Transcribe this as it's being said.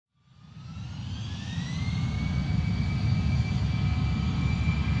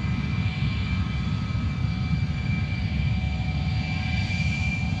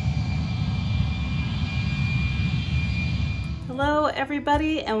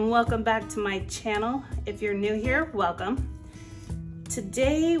everybody, and welcome back to my channel. If you're new here, welcome.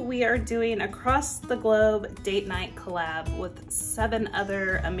 Today we are doing across the globe date night collab with 7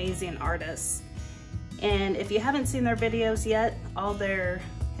 other amazing artists. And if you haven't seen their videos yet, all their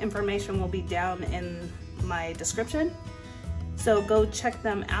information will be down in my description. So go check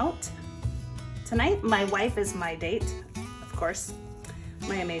them out. Tonight, my wife is my date, of course,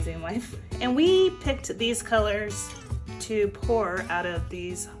 my amazing wife. And we picked these colors to pour out of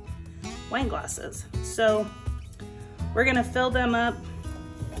these wine glasses. So we're gonna fill them up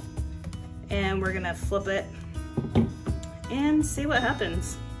and we're gonna flip it and see what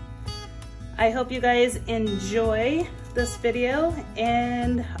happens. I hope you guys enjoy this video,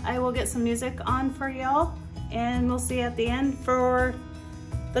 and I will get some music on for y'all, and we'll see you at the end for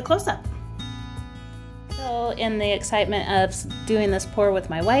the close-up. So in the excitement of doing this pour with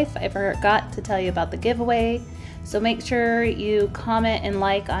my wife, I forgot to tell you about the giveaway. So make sure you comment and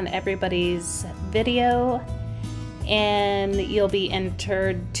like on everybody's video, and you'll be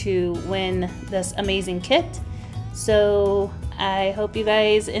entered to win this amazing kit. So I hope you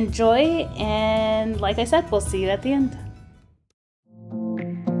guys enjoy, and like I said, we'll see you at the end.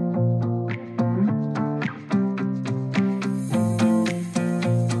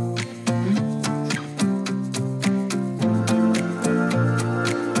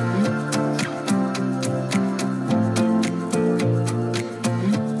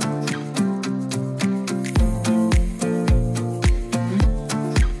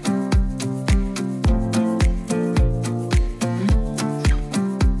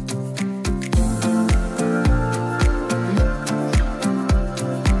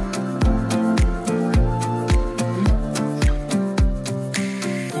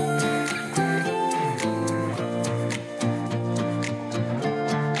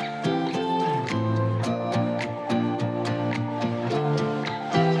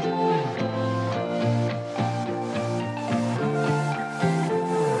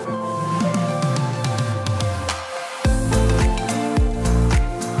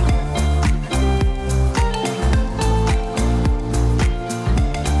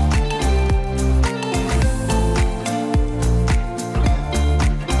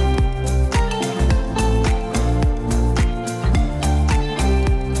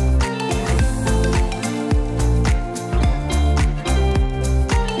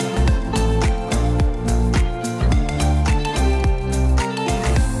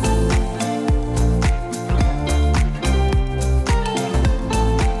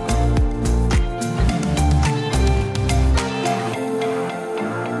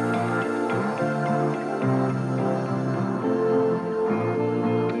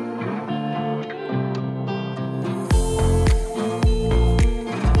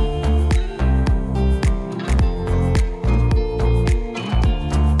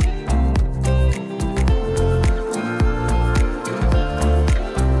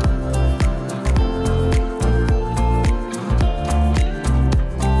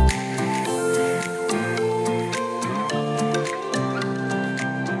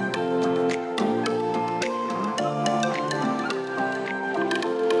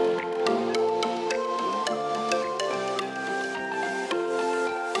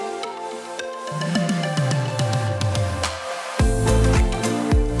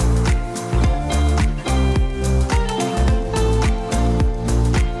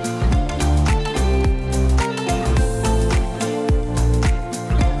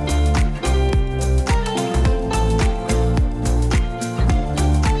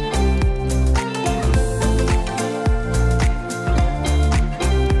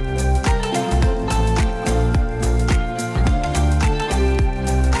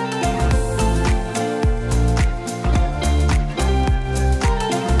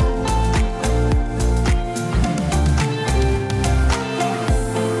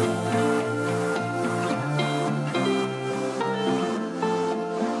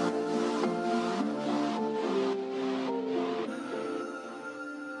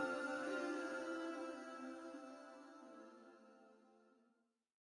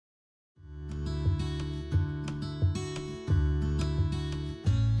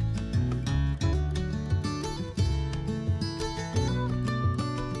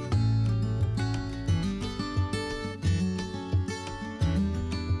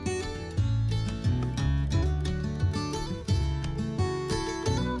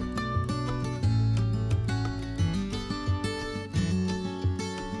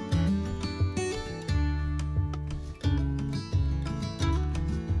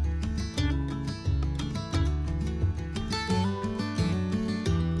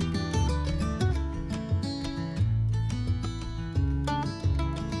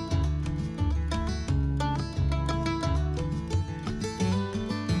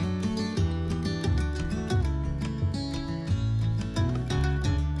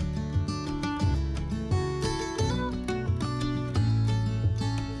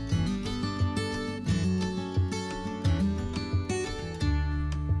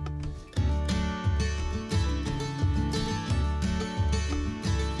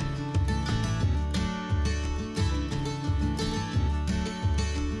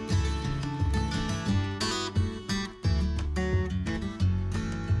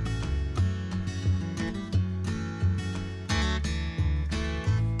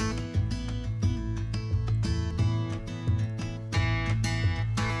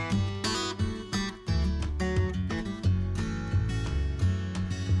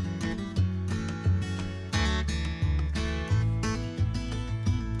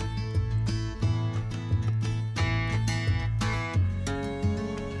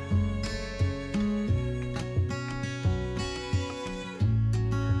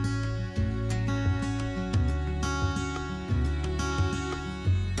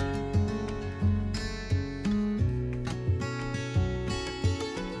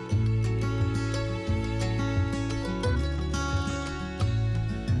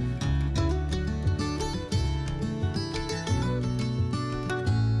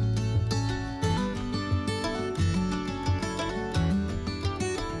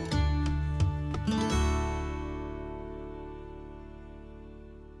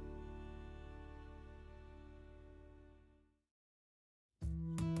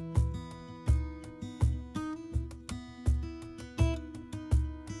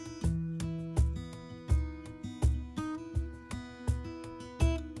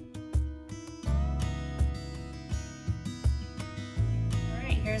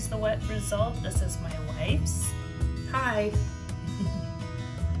 here's the wet result. This is my wife's. Hi.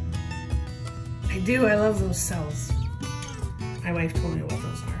 I do, I love those cells. My wife told me what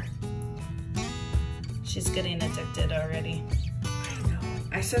those are. She's getting addicted already. I know.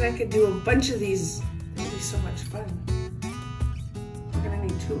 I said I could do a bunch of these. It'll be so much fun. We're gonna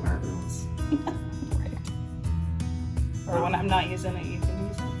need 2 art reels. Right. Or when I'm not using it, you can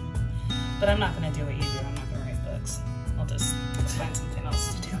use it. But I'm not gonna do what you do. I'm not gonna write books. I'll just find something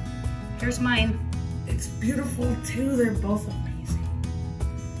else to do. Here's mine. It's beautiful too. They're both amazing.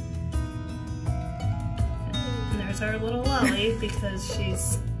 And there's our little Lolly because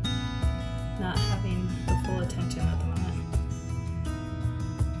she's not having the full attention at the moment.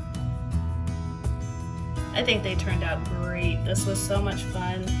 I think they turned out great. This was so much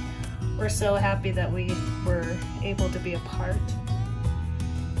fun. We're so happy that we were able to be a part.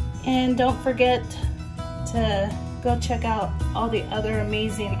 And don't forget to go check out all the other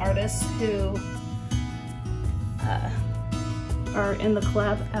amazing artists who are in the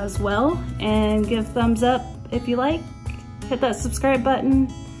collab as well, and give thumbs up if you like. Hit that subscribe button.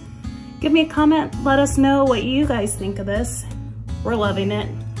 Give me a comment. Let us know what you guys think of this. We're loving it.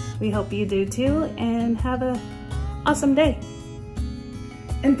 We hope you do too, and have an awesome day.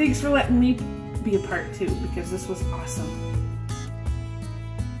 And thanks for letting me be a part too, because this was awesome.